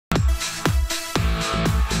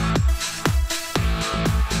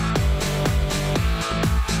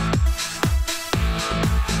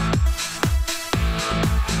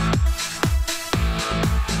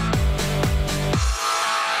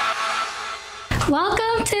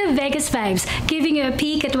Welcome to Vegas Vibes, giving you a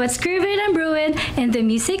peek at what's grooving and brewing in the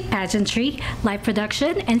music, pageantry, live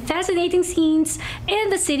production, and fascinating scenes in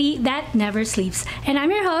the city that never sleeps. And I'm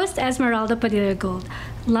your host, Esmeralda Padilla-Gould.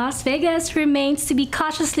 Las Vegas remains to be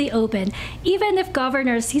cautiously open, even if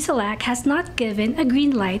Governor Sisolak has not given a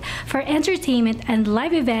green light for entertainment and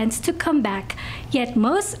live events to come back. Yet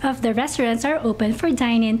most of the restaurants are open for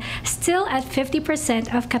dine-in, still at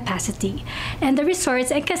 50% of capacity. And the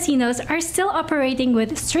resorts and casinos are still operating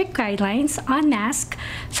with strict guidelines on mask,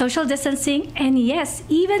 social distancing, and yes,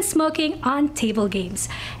 even smoking on table games.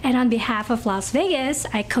 And on behalf of Las Vegas,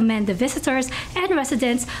 I commend the visitors and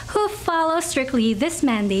residents who follow strictly these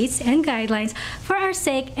mandates and guidelines for our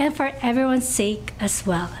sake and for everyone's sake as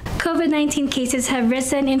well. COVID-19 cases have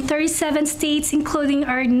risen in 37 states, including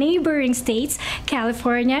our neighboring states,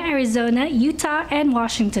 California, Arizona, Utah, and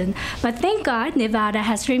Washington. But thank God, Nevada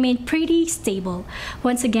has remained pretty stable.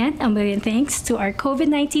 Once again, a million thanks to our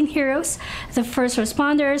COVID-19 heroes, the first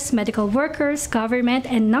responders, medical workers, government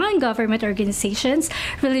and non-government organizations,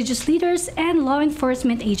 religious leaders, and law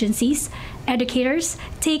enforcement agencies, educators,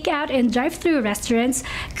 takeout and drive-through restaurants,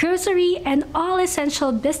 grocery, and all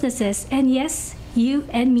essential businesses, and yes, you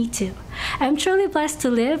and me too. I'm truly blessed to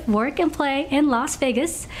live, work, and play in Las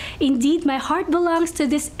Vegas. Indeed, my heart belongs to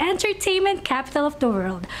this entertainment capital of the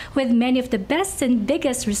world, with many of the best and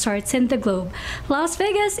biggest resorts in the globe. Las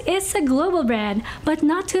Vegas is a global brand, but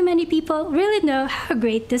not too many people really know how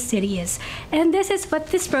great this city is. And this is what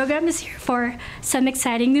this program is here for. Some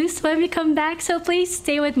exciting news when we come back, so please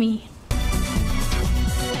stay with me.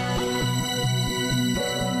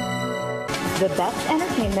 The best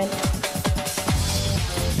entertainment,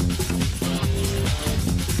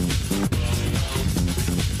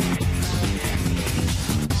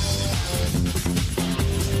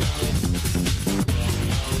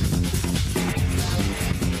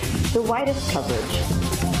 the widest coverage,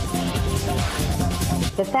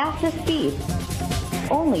 the fastest speed,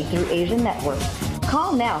 only through Asian Network.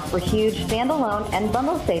 Call now for huge standalone and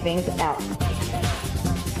bundle savings at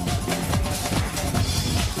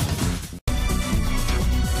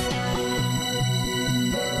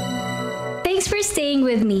Thanks for staying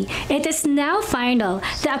with me. It is now final.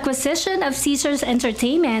 The acquisition of Caesars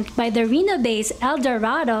Entertainment by the Reno-based El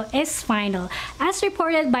Dorado is final, as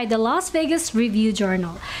reported by the Las Vegas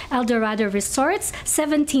Review-Journal. El Dorado Resorts'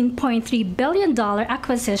 $17.3 billion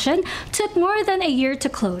acquisition took more than a year to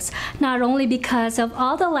close, not only because of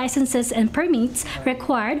all the licenses and permits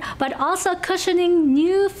required, but also cushioning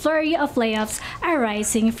new flurry of layoffs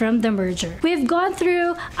arising from the merger. We've gone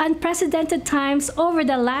through unprecedented times over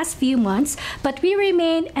the last few months, but we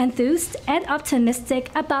remain enthused and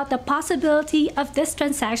optimistic about the possibility of this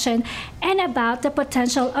transaction and about the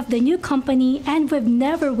potential of the new company, and we've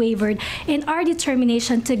never wavered in our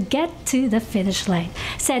determination to get to the finish line,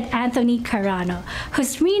 said Anthony Carano,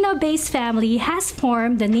 whose Reno-based family has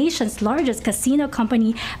formed the nation's largest casino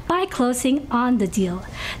company by closing on the deal.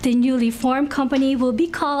 The newly formed company will be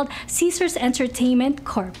called Caesars Entertainment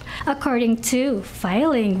Corp. According to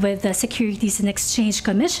filing with the Securities and Exchange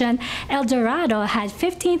Commission, El Dorado had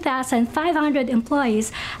 15,500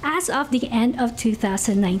 employees as of the end of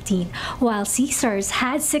 2019, while Caesars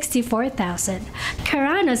had 64,000.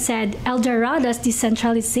 Carano said El Dorado's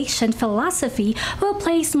decentralization philosophy will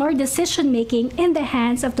place more decision-making in the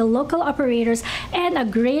hands of the local operators and a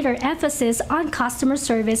greater emphasis on customer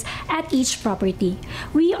service at each property.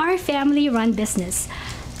 We are a family-run business,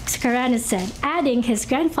 Carano said, adding his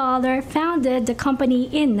grandfather founded the company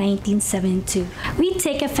in 1972. We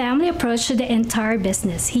take a family approach to the entire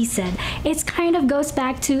business, he said. It kind of goes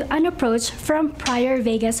back to an approach from prior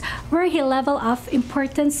Vegas where he level of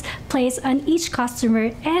importance placed on each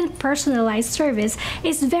customer and personalized service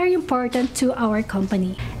is very important to our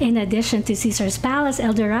company. In addition to Caesars Palace,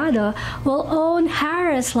 El Dorado will own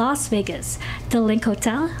Harrah's Las Vegas, the Link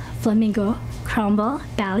Hotel, Flamingo, Cromwell,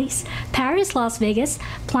 Bally's, Paris, Las Vegas,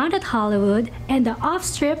 Planet Hollywood, and the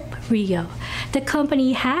Off-Strip Rio. The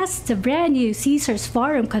company has the brand new Caesars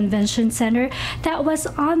Forum Convention Center that was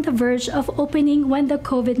on the verge of opening when the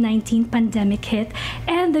COVID-19 pandemic hit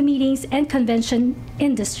and the meetings and convention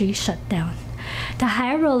industry shut down. The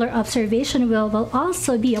High Roller Observation Wheel will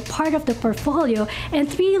also be a part of the portfolio and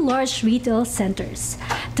 3 large retail centers.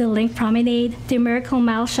 The Link Promenade, the Miracle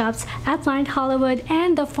Mile shops at Planet Hollywood,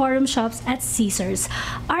 and the Forum shops at Caesars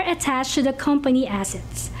are attached to the company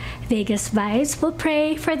assets. VegasVibes will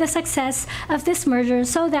pray for the success of this merger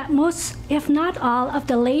so that most, if not all, of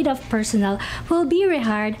the laid-off personnel will be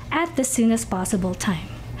rehired at the soonest possible time.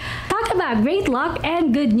 Talk Talk about great luck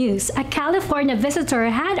and good news. A California visitor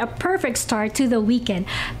had a perfect start to the weekend.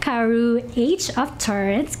 Karu H. of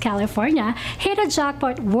Torrance, California, hit a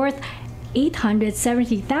jackpot worth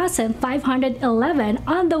 $870,511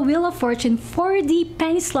 on the Wheel of Fortune 4D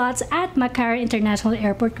penny slots at McCarran International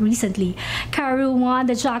Airport recently. Karu won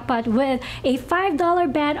the jackpot with a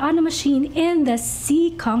 $5 bet on a machine in the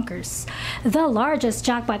Sea Conquers. The largest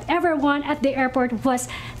jackpot ever won at the airport was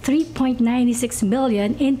 $3.96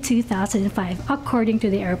 million in 2005, according to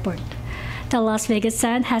the airport. The Las Vegas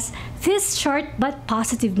Sun has this short but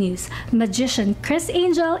positive news. Magician Chris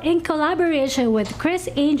Angel, in collaboration with Chris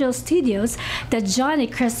Angel Studios, the Johnny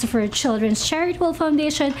Christopher Children's Charitable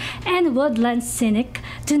Foundation, and Woodland Scenic,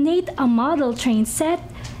 donate a model train set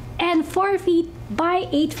and 4 feet by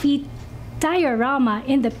 8 feet diorama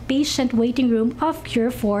in the patient waiting room of Cure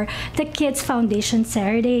for the Kids Foundation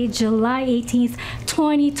Saturday, July 18th,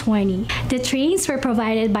 2020. The trains were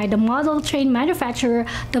provided by the model train manufacturer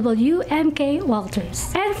WMK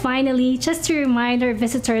Walters. And finally, just to remind our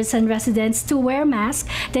visitors and residents to wear masks,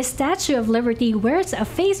 the Statue of Liberty wears a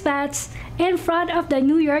face mask in front of the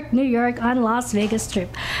New York on Las Vegas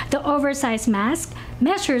Strip. The oversized mask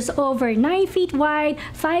measures over 9 feet wide,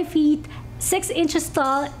 5 feet 6 inches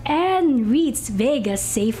tall, and reads Vegas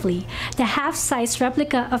safely. The half-size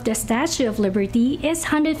replica of the Statue of Liberty is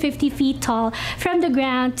 150 feet tall from the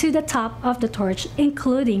ground to the top of the torch,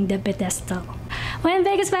 including the pedestal. When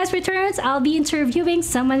Vegas Vibes returns, I'll be interviewing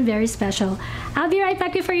someone very special. I'll be right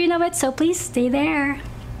back before you know it, so please stay there.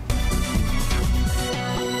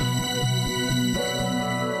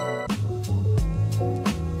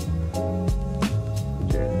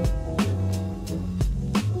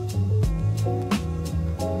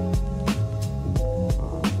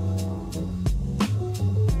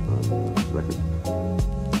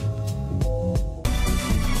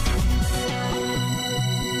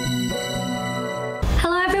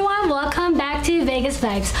 Vegas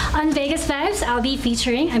Vibes. On Vegas Vibes, I'll be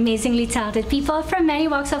featuring amazingly talented people from many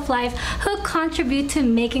walks of life who contribute to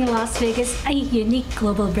making Las Vegas a unique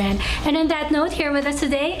global brand. And on that note, here with us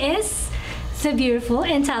today is the beautiful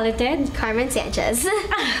and talented Carmen Sanchez.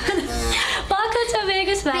 Welcome to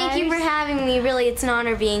Vegas Vibes. Thank you for having me. Really, it's an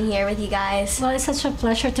honor being here with you guys. Well, it's such a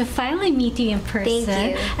pleasure to finally meet you in person.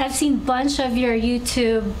 Thank you. I've seen a bunch of your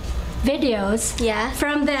YouTube videos. Yeah.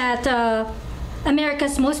 From that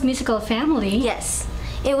America's Most Musical Family. Yes.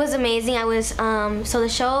 It was amazing. I was, so the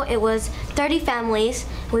show, it was 30 families.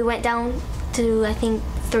 We went down to, I think,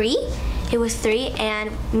 3. It was 3,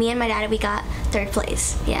 and me and my dad, we got 3rd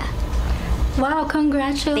place. Yeah. Wow,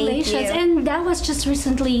 congratulations. Thank you. And that was just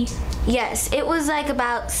recently. Yes, it was like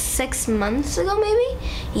about 6 months ago, maybe?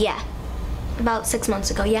 Yeah. About 6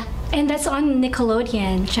 months ago, yeah. And that's on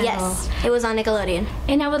Nickelodeon channel. Yes, it was on Nickelodeon.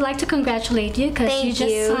 And I would like to congratulate you because you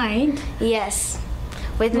just signed. Yes,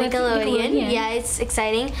 with Nickelodeon. Yeah, it's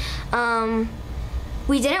exciting.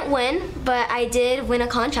 We didn't win, but I did win a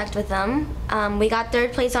contract with them. We got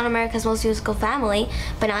 3rd place on America's Most Musical Family,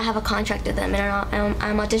 but now I have a contract with them, and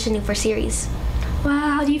I'm auditioning for series.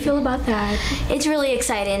 Wow, how do you feel about that? It's really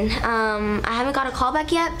exciting. I haven't got a call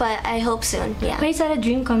back yet, but I hope soon, yeah. But is that a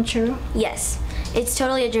dream come true? Yes. It's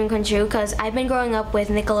totally a dream come true because I've been growing up with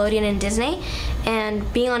Nickelodeon and Disney, and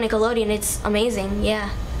being on Nickelodeon, it's amazing, yeah.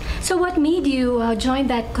 So what made you join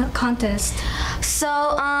that contest? So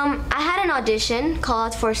I had an audition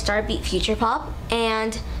called for Starbeat Future Pop,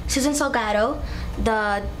 and Susan Salgado,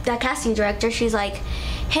 the casting director, she's like,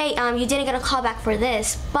 hey, you didn't get a call back for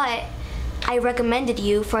this, but I recommended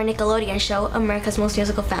you for a Nickelodeon show, America's Most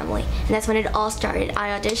Musical Family. And that's when it all started.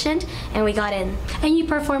 I auditioned and we got in. And you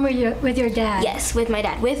performed with your dad? Yes, with my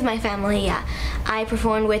dad, with my family, yeah. I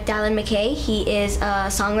performed with Dallin McKay. He is a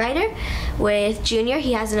songwriter. With Junior,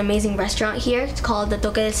 he has an amazing restaurant here. It's called the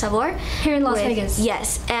Toque del Sabor. Here in Las Vegas?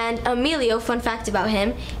 Yes, and Emilio, fun fact about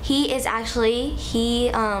him, he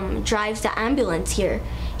drives the ambulance here.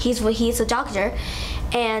 He's a doctor.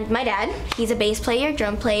 And my dad, he's a bass player,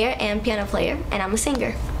 drum player, and piano player, and I'm a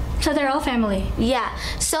singer. So they're all family? Yeah.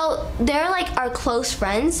 So they're like our close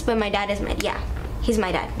friends, but my dad is he's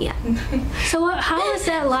my dad, yeah. So how was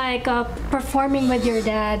that like performing with your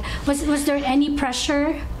dad? Was there any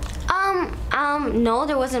pressure? No,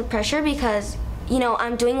 there wasn't pressure because, you know,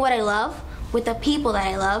 I'm doing what I love with the people that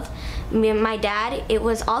I love. My dad, it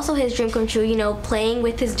was also his dream come true, you know, playing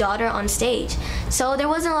with his daughter on stage. So there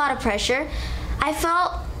wasn't a lot of pressure. I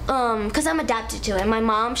felt, because I'm adapted to it. My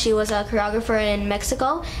mom, she was a choreographer in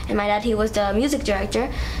Mexico, and my dad, he was the music director.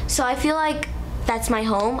 So I feel like that's my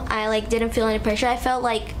home. I didn't feel any pressure. I felt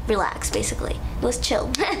like relaxed, basically. It was chill.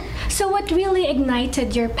 So what really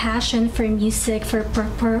ignited your passion for music, for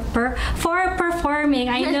performing?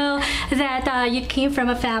 I know that you came from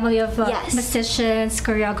a family of Yes. musicians,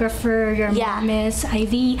 choreographer. Your Yeah. mom is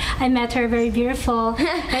Ivy. I met her, very beautiful.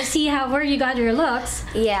 I see where you got your looks.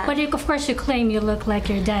 Yeah. But of course you claim you look like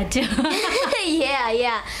your dad too.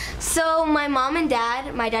 Yeah. So my mom and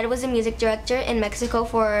dad, my dad was a music director in Mexico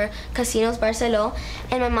for Casinos Barceló,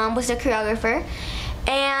 and my mom was the choreographer.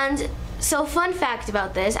 And so fun fact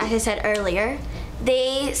about this, as I said earlier,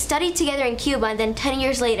 they studied together in Cuba, and then 10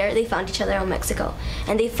 years later they found each other in Mexico,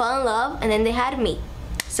 and they fell in love, and then they had me.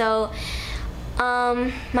 So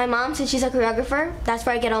my mom, since she's a choreographer, that's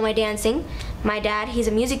where I get all my dancing. My dad, he's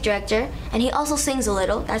a music director, and he also sings a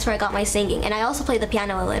little. That's where I got my singing, and I also play the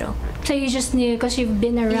piano a little. So you just knew because you've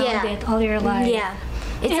been around Yeah. it all your life. Yeah,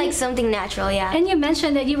 it's like something natural. Yeah. And you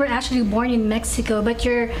mentioned that you were actually born in Mexico, but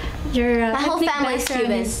your My whole ethnic family is background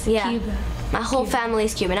Cuban. is Yeah. Cuba. My whole family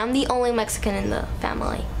is Cuban. I'm the only Mexican in the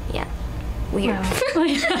family. Yeah. Weird. Wow.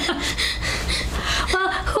 Well,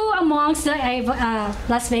 who amongst the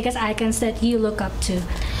Las Vegas icons that you look up to?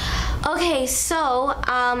 Okay, so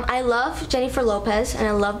I love Jennifer Lopez and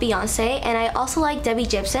I love Beyonce, and I also like Debbie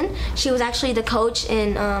Gibson. She was actually the coach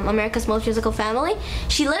in America's Most Musical Family.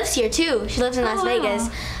 She lives here too. She lives in Las wow. Vegas.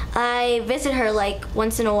 I visit her like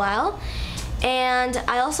once in a while. And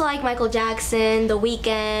I also like Michael Jackson, The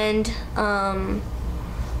Weeknd,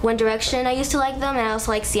 One Direction. I used to like them, and I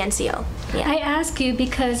also like Ciencio. Yeah. I ask you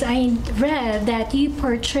because I read that you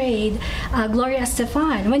portrayed Gloria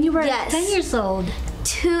Estefan when you were Yes. 10 years old.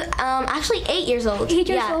 Actually 8 years old. 8 years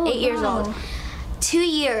yeah, old. 8 years Wow. old. 2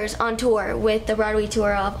 years on tour with the Broadway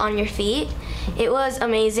tour of On Your Feet. It was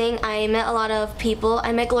amazing. I met a lot of people.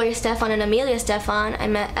 I met Gloria Estefan and Amelia Estefan. I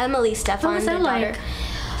met Emily Estefan, What was that their daughter. like?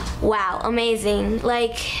 Wow, amazing.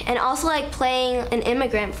 Like, and also like playing an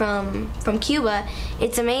immigrant from Cuba.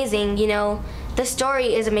 It's amazing, you know. The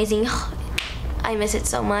story is amazing. I miss it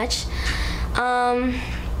so much.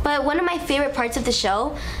 But one of my favorite parts of the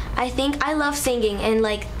show, I think I love singing and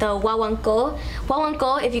like the wawanko.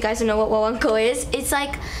 Wawanko, if you guys don't know what wawanko is, it's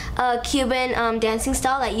like a Cuban dancing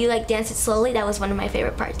style that you like dance it slowly. That was one of my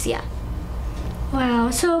favorite parts, yeah. Wow.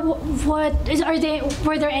 So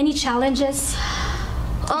were there any challenges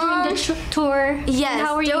during the tour? Yes, And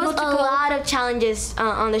how were you there able was to a cope? lot of challenges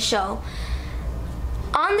on the show.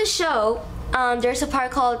 On the show, there's a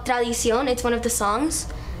part called Tradición. It's one of the songs.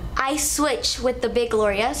 I switch with the big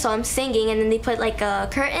Gloria, so I'm singing, and then they put like a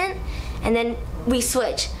curtain, and then we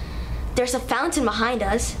switch. There's a fountain behind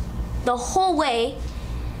us. The whole way,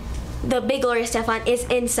 the big Gloria Estefan is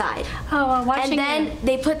inside. Oh, watching And then you.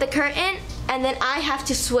 they put the curtain, and then I have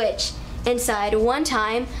to switch inside. One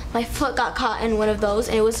time, my foot got caught in one of those,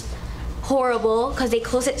 and it was horrible because they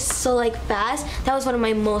closed it so like fast. That was one of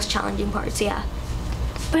my most challenging parts, yeah.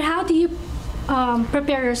 But how do you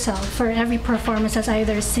prepare yourself for every performance, as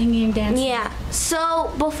either singing, dancing? Yeah, so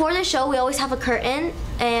before the show, we always have a curtain,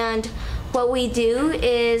 and what we do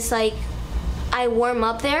is like, I warm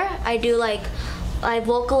up there. I do like, I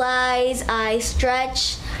vocalize, I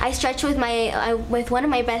stretch with one of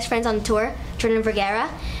my best friends on the tour, Jordan Vergara.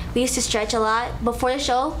 We used to stretch a lot before the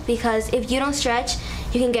show because if you don't stretch,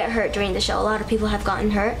 you can get hurt during the show. A lot of people have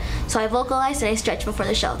gotten hurt. So I vocalize and I stretch before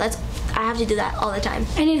the show. I have to do that all the time.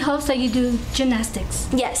 And it helps that you do gymnastics.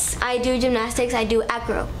 Yes, I do gymnastics, I do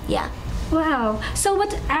acro, yeah. Wow. So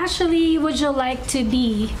what actually would you like to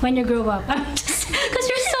be when you grow up? Because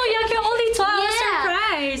you're so young, you're only 12. I'm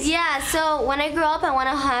surprised. Yeah, so when I grow up, I want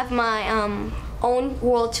to have my own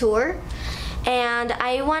world tour. And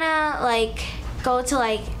I want to like go to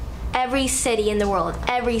like every city in the world,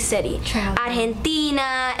 every city. Travel.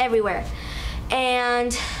 Argentina, everywhere.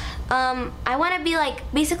 And I want to be like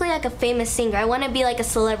basically like a famous singer. I want to be like a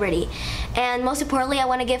celebrity, and most importantly, I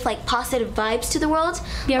want to give like positive vibes to the world.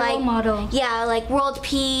 Be a like, role model. Yeah, like world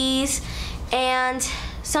peace. And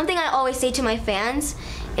something I always say to my fans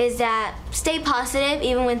is that stay positive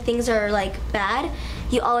even when things are like bad.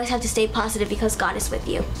 You always have to stay positive because God is with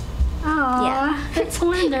you. Aww, Yeah. that's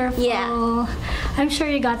wonderful. Yeah. I'm sure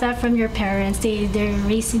you got that from your parents. They're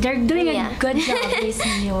doing Yeah. a good job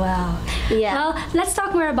raising you well. Yeah. Well, let's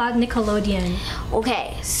talk more about Nickelodeon.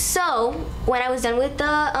 Okay, so when I was done with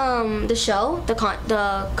the show, the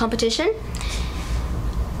competition,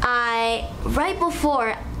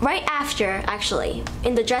 right after actually,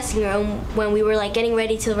 in the dressing room when we were like getting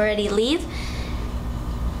ready to leave,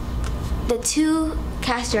 the two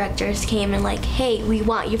cast directors came and like, hey, we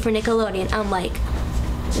want you for Nickelodeon. I'm like,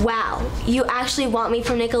 wow, you actually want me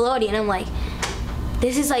from Nickelodeon? I'm like,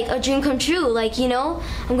 this is like a dream come true. Like, you know,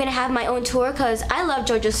 I'm gonna have my own tour because I love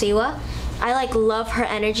JoJo Siwa. I like love her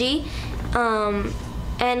energy.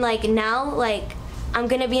 and like now, like I'm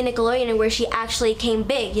gonna be in Nickelodeon where she actually came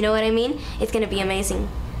big. You know what I mean? It's gonna be amazing.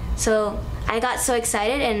 So I got so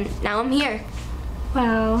excited, and now I'm here.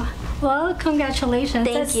 Wow. Well, congratulations.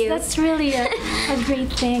 Thank you. That's really a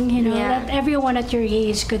great thing, you know, Yeah. that everyone at your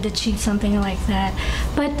age could achieve something like that.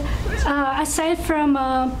 But aside from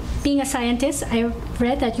being a scientist, I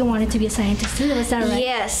read that you wanted to be a scientist too. Was that right?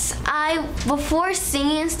 Yes, before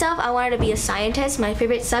singing and stuff, I wanted to be a scientist. My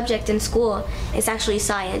favorite subject in school is actually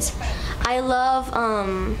science. I love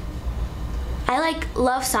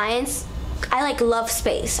science. I love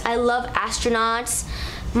space. I love astronauts.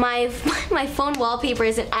 My phone wallpaper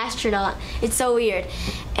is an astronaut. It's so weird.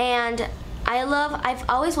 And I've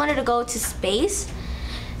always wanted to go to space.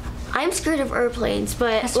 I'm scared of airplanes,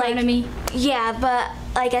 but Astronomy. but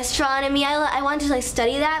like astronomy, I wanted to like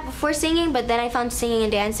study that before singing, but then I found singing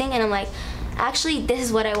and dancing, and I'm like, actually, this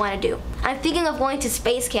is what I want to do. I'm thinking of going to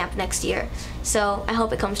space camp next year, so I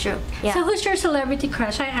hope it comes true. Yeah. So who's your celebrity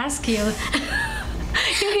crush? I ask you.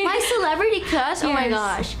 My celebrity crush? Oh my Yes.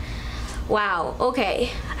 gosh. Wow.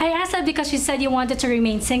 Okay. I asked that because you said you wanted to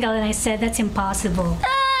remain single, and I said that's impossible.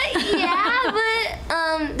 Yeah,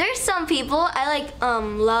 but there's some people I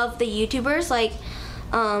love the YouTubers like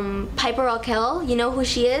Piper Raquel. You know who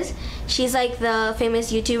she is? She's like the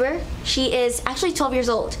famous YouTuber. She is actually 12 years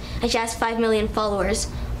old, and she has 5 million followers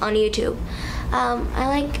on YouTube. I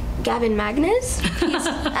like Gavin Magnus. He's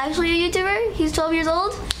actually a YouTuber. He's 12 years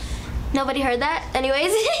old. Nobody heard that.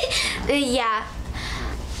 Anyways, yeah.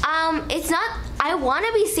 It's not. I want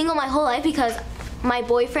to be single my whole life because my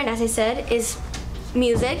boyfriend, as I said, is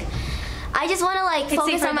music. I just want to like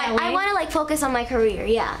focus on my. I want to like focus on my career.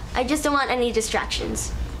 Yeah. I just don't want any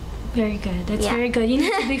distractions. Very good. That's Yeah. very good. You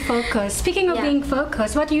need to be focused. Speaking of Yeah. being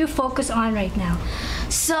focused, what do you focus on right now?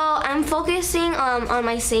 So I'm focusing on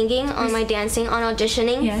my singing, on my dancing, on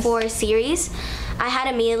auditioning Yes. for a series. I had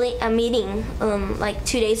a meeting like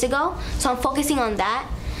 2 days ago, so I'm focusing on that.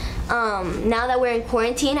 Now that we're in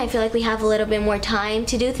quarantine, I feel like we have a little bit more time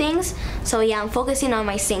to do things. So yeah, I'm focusing on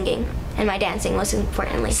my singing and my dancing most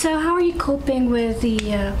importantly. So how are you coping with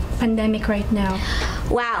the pandemic right now?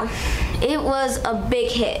 Wow, it was a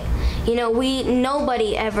big hit. You know,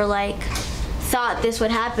 nobody ever like thought this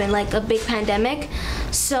would happen, like a big pandemic.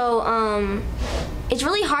 So it's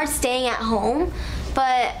really hard staying at home,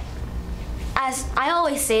 but as I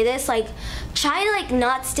always say this, like try to like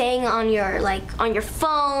not staying on your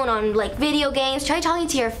phone, on like video games. Try talking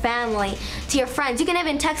to your family, to your friends. You can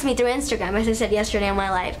even text me through Instagram, as I said yesterday on my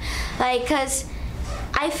live. Like, cause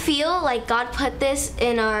I feel like God put this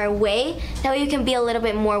in our way that way you can be a little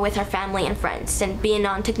bit more with our family and friends and being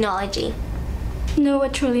on technology. Know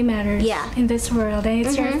what truly matters Yeah. in this world, and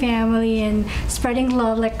it's your family and spreading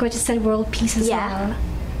love, like what you said, world peace as Yeah. well.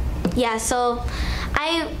 Yeah, so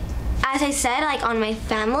as I said, like on my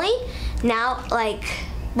family, now like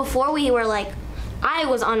before we were like, I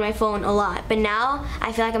was on my phone a lot, but now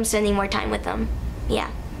I feel like I'm spending more time with them. Yeah.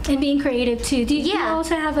 And being creative too. Do you Yeah.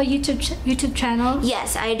 also have a YouTube channel?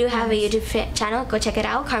 Yes, I do have a YouTube channel. Go check it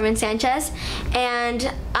out, Carmen Sanchez.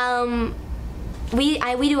 And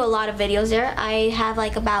we do a lot of videos there. I have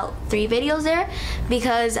like about 3 videos there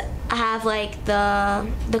because I have like the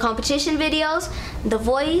competition videos, the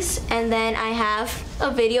voice, and then I have a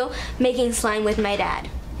video making slime with my dad.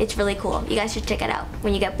 It's really cool. You guys should check it out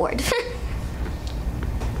when you get bored.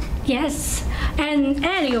 Yes. And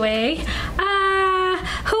anyway,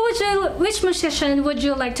 which musician would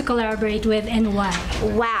you like to collaborate with, and why?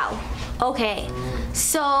 Wow. Okay.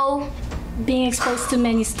 So, Being exposed to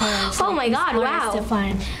many stars. Oh my God, wow. To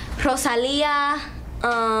find. Rosalia,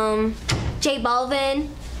 J Balvin,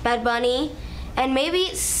 Bad Bunny, and maybe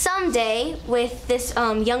someday with this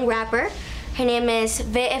young rapper. Her name is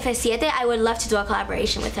VegasVibes. I would love to do a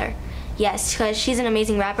collaboration with her. Yes, because she's an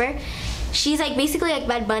amazing rapper. She's like basically like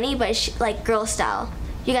Bad Bunny, but like girl style.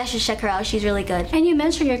 You guys should check her out. She's really good. And you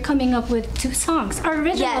mentioned you're coming up with 2 songs,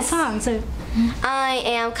 original Yes. songs. So, I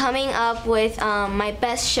am coming up with my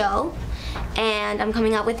best show, and I'm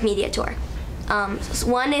coming up with media tour.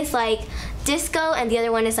 One is like disco, and the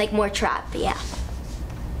other one is like more trap. Yeah.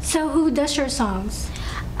 so who does your songs?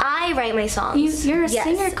 I write my songs. You're a Yes.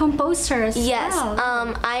 singer, composer as Yes,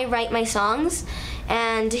 well. I write my songs,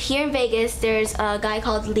 and here in Vegas, there's a guy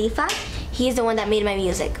called Lifa. He's the one that made my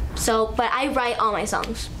music. So, but I write all my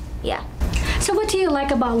songs. Yeah. So what do you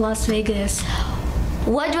like about Las Vegas?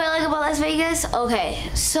 What do I like about Las Vegas? Okay,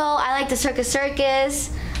 so I like the Circus.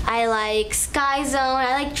 I like Sky Zone.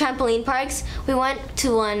 I like trampoline parks. We went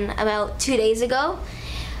to one about 2 days ago.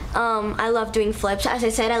 I love doing flips. As I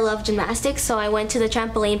said, I love gymnastics, so I went to the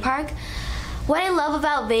trampoline park. What I love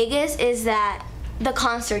about Vegas is that the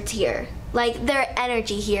concerts here. like their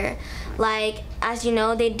energy here. Like, as you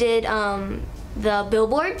know, they did the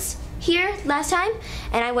billboards here last time,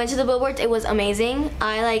 and I went to the billboards. It was amazing.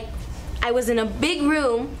 I was in a big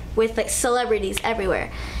room with like celebrities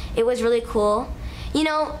everywhere. It was really cool. You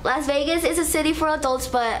know, Las Vegas is a city for adults,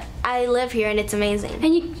 but I live here and it's amazing.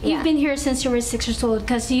 And you've been here since you were 6 years old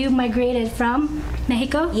because you migrated from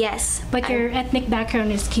Mexico? Yes. But your ethnic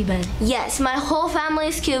background is Cuban? Yes, my whole family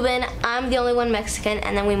is Cuban. I'm the only one Mexican,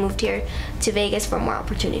 and then we moved here to Vegas for more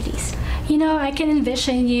opportunities. You know, I can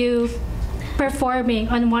envision you performing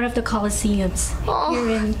on one of the Coliseums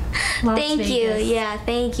here in Las Vegas. Thank you. Yeah,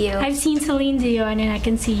 thank you. I've seen Celine Dion and I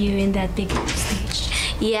can see you in that big stage.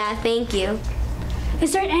 Yeah, thank you.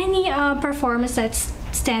 Is there any performance that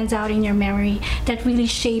stands out in your memory that really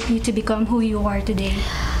shaped you to become who you are today?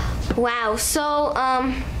 Wow. So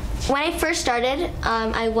when I first started,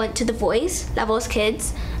 I went to The Voice, La Voz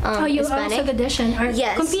Kids. You Hispanic. also auditioned or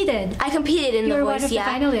Yes. competed? I competed in You The were Voice. one of the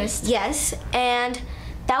finalists. Yes, and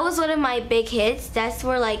that was one of my big hits. That's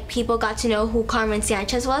where like people got to know who Carmen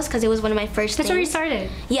Sanchez was, because it was one of my first. That's where you started.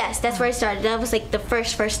 Yes, that's where I started. That was like the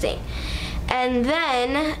first thing. And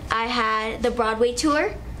then I had the Broadway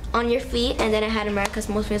tour, On Your Feet, and then I had America's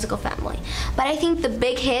Most Musical Family. But I think the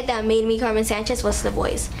big hit that made me Carmen Sanchez was The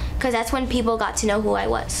Voice, because that's when people got to know who I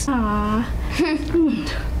was. Aww.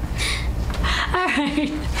 All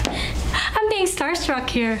right. I'm being starstruck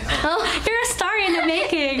here. Oh. You're a star in the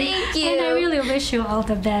making. Thank you. And I really wish you all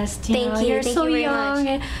the best. Thank you. You're Thank so you very young.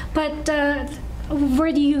 much. But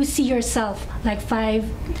where do you see yourself, like 5,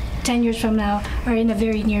 10 years from now, or in the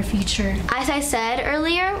very near future? As I said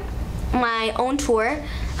earlier, my own tour,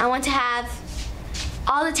 I want to have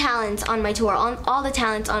all the talents on my tour, all the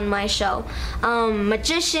talents on my show.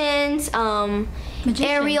 Magicians,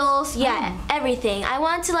 aerials, yeah, everything. I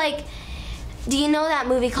want to like, do you know that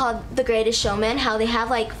movie called The Greatest Showman? How they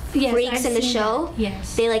have like freaks in the show? That.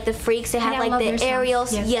 Yes. They like the freaks, they have like the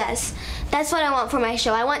aerials. Yes. That's what I want for my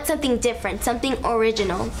show. I want something different, something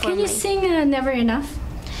original. Can you sing Never Enough?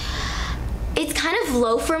 It's kind of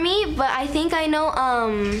low for me, but I think I know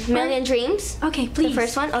Million Dreams. Okay, please. The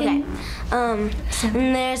first one? Okay.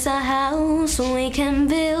 There's a house we can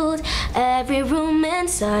build. Every room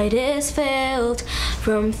inside is filled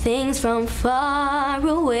from things from far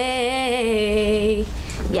away.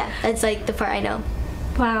 Yeah, that's like the part I know.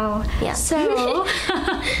 Wow. Yeah. So,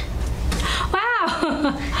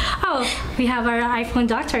 wow. Oh, we have our iPhone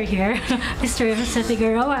doctor here, Mr. Jose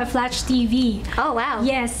Figueroa at Flash TV. Oh, wow.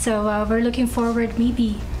 Yes, so we're looking forward,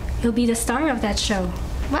 maybe you'll be the star of that show.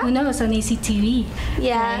 Wow. Who knows, on ACTV.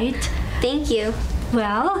 Yeah. Right? Thank you.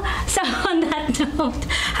 Well, so on that note,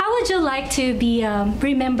 how would you like to be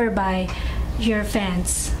remembered by your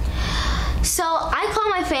fans? So I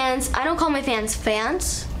don't call my fans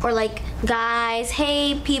fans or like guys,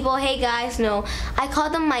 hey people, hey guys. No, I call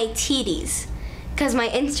them my TDs, because my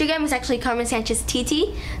Instagram is actually Carmen Sanchez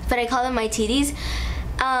TT, but I call them my TDs.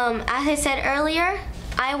 As I said earlier,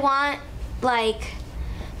 I want like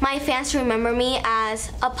my fans to remember me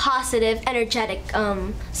as a positive, energetic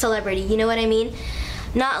celebrity. You know what I mean?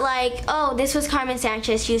 Not like, oh, this was Carmen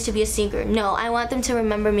Sanchez, she used to be a singer. No, I want them to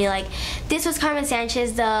remember me like, this was Carmen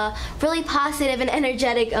Sanchez, the really positive and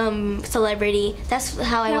energetic celebrity. That's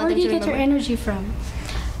how I want them to remember. Where do you get your energy from?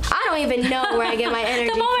 I don't even know where I get my energy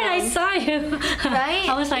The moment from. I saw you, Right?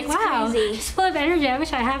 I was like, It's wow, crazy. she's full of energy. I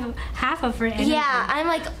wish I have half of her energy. Yeah, I'm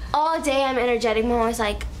like, all day I'm energetic. Mom was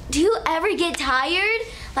like, do you ever get tired?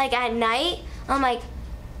 Like at night? I'm like,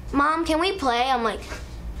 Mom, can we play? I'm like,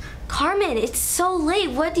 Carmen, it's so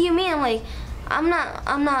late. What do you mean? I'm like, I'm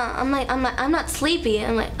not sleepy.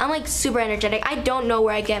 I'm like super energetic. I don't know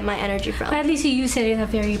where I get my energy from. But at least you use it in a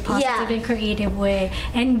very positive and creative way,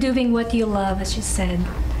 and doing what you love, as you said.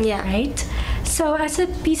 Yeah. Right? So as a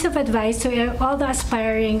piece of advice to all the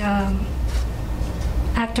aspiring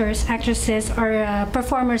actors, actresses, or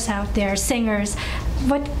performers out there, singers,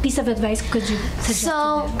 what piece of advice could you suggest to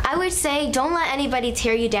them? I would say, don't let anybody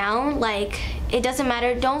tear you down. Like, it doesn't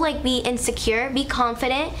matter. Don't like be insecure. Be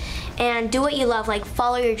confident and do what you love. Like,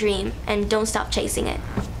 follow your dream and don't stop chasing it.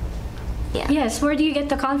 Yeah. Yes, where do you get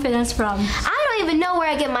the confidence from? I don't even know where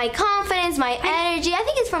I get my confidence, my energy. I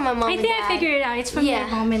think it's from my mom and dad. I think I figured it out. It's from your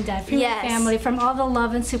mom and dad, from your family, from all the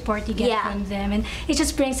love and support you get from them. And it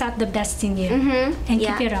just brings out the best in you. And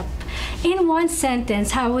keep it up. In one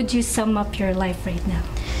sentence, how would you sum up your life right now?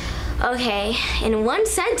 Okay, in one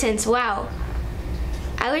sentence, wow.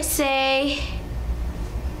 I would say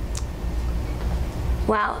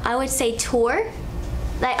tour.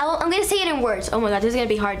 Like, I'm gonna say it in words. Oh my god, this is gonna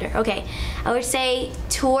be harder. Okay, I would say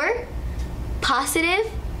tour, positive,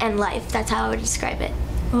 and life. That's how I would describe it.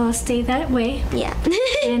 Well, stay that way. Yeah.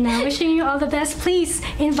 And wishing you all the best. Please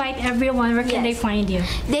invite everyone. Where can they find you?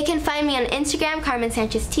 They can find me on Instagram, Carmen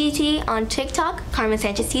Sanchez TT, on TikTok, Carmen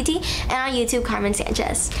Sanchez TT, and on YouTube, Carmen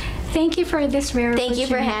Sanchez. Thank you for this rare Thank you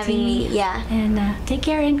for having me. Yeah. And take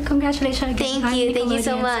care and congratulations again. Thank you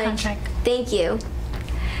so much. Contract. Thank you.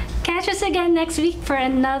 Catch us again next week for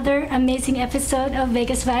another amazing episode of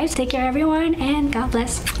Vegas Vibes. Take care, everyone, and God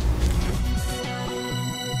bless.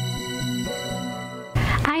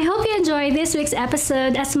 I hope you enjoyed this week's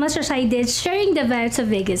episode as much as I did sharing the vibes of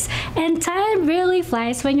Vegas. And time really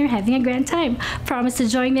flies when you're having a grand time. Promise to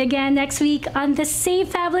join me again next week on the same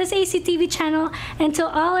fabulous ACTV channel. And to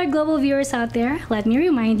all our global viewers out there, let me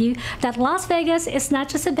remind you that Las Vegas is not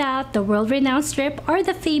just about the world-renowned Strip or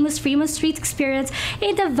the famous Fremont Street experience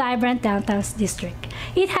in the vibrant downtown district.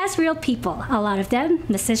 It has real people, a lot of them,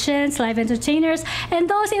 musicians, live entertainers, and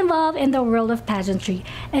those involved in the world of pageantry.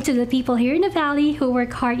 And to the people here in the Valley who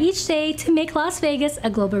work hard each day to make Las Vegas a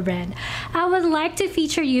global brand, I would like to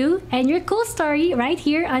feature you and your cool story right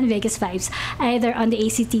here on Vegas Vibes, either on the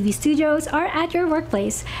ACTV studios or at your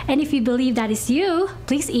workplace. And if you believe that is you,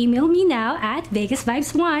 please email me now at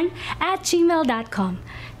vegasvibes1@gmail.com.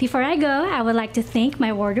 Before I go, I would like to thank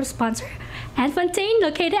my wardrobe sponsor, Fontaine,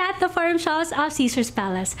 located at the Forum Shops of Caesar's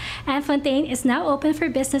Palace. Fontaine is now open for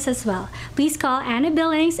business as well. Please call Anna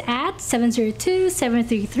Billings at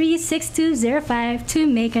 702-733-6205 to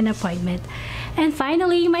make an appointment. And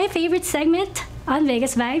finally, my favorite segment on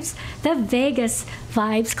Vegas Vibes, the Vegas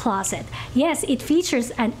Vibes Closet. Yes, it features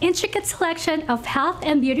an intricate selection of health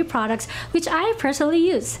and beauty products which I personally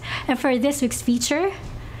use. And for this week's feature,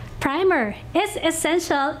 primer is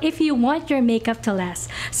essential if you want your makeup to last.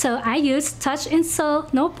 So I use Touch in Soul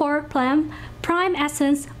No Pore Prime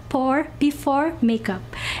Essence Pore Before Makeup.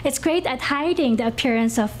 It's great at hiding the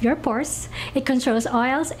appearance of your pores. It controls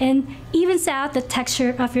oils and evens out the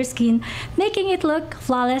texture of your skin, making it look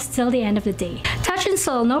flawless till the end of the day. Touch in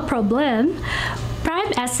Soul No Problem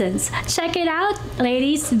Prime Essence. Check it out,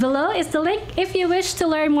 ladies. Below is the link if you wish to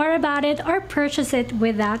learn more about it or purchase it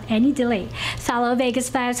without any delay. Follow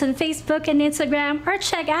Vegas Vibes on Facebook and Instagram or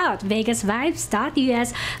check out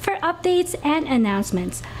vegasvibes.us for updates and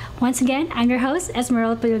announcements. Once again, I'm your host,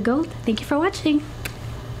 Esmeralda Padilla-Gould. Thank you for watching.